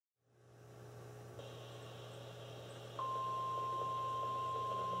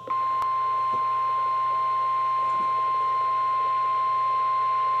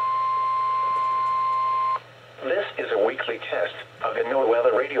monthly test of the NOAA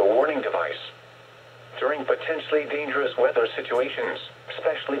weather radio warning device. During potentially dangerous weather situations,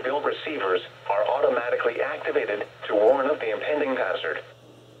 specially built receivers are automatically activated to warn of the impending hazard.